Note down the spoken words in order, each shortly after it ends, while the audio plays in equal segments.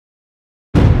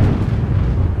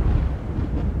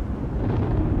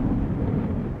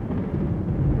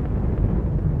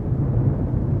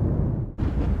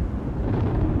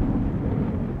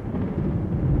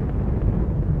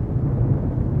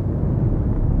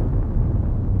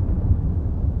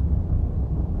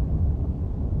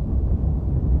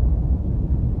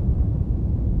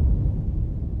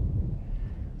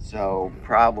So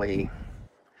probably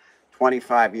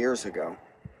 25 years ago,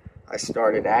 I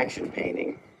started action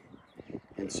painting.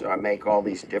 And so I make all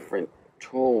these different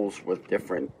tools with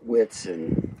different widths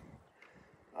and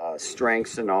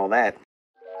strengths and all that.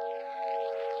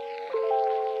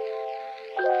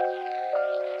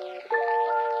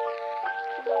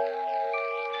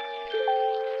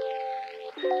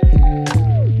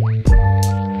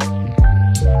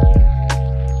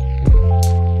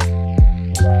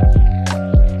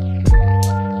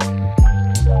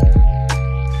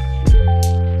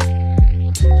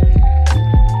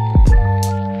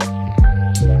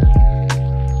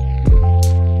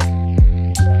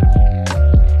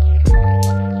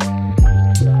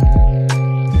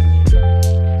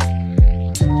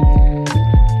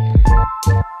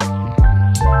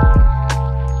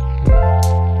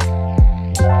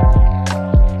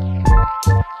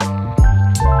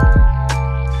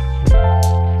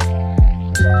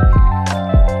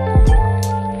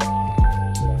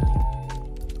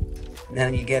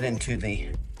 Then you get into the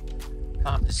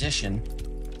composition,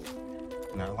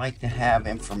 and I like to have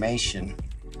information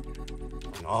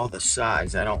on all the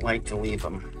sides. I don't like to leave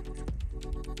them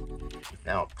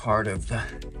without part of the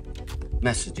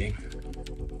messaging.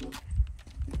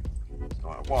 So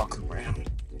I walk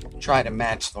around, try to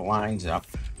match the lines up.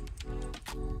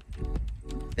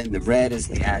 Then the red is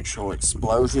the actual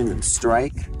explosion and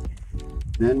strike.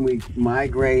 Then we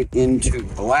migrate into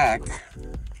black.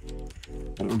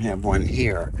 I don't have one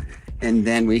here. And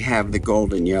then we have the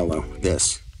golden yellow,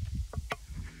 this.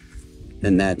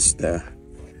 And that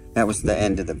was the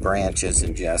end of the branches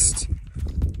and just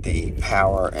the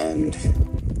power and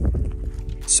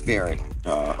spirit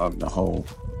of the whole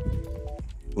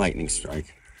lightning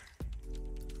strike.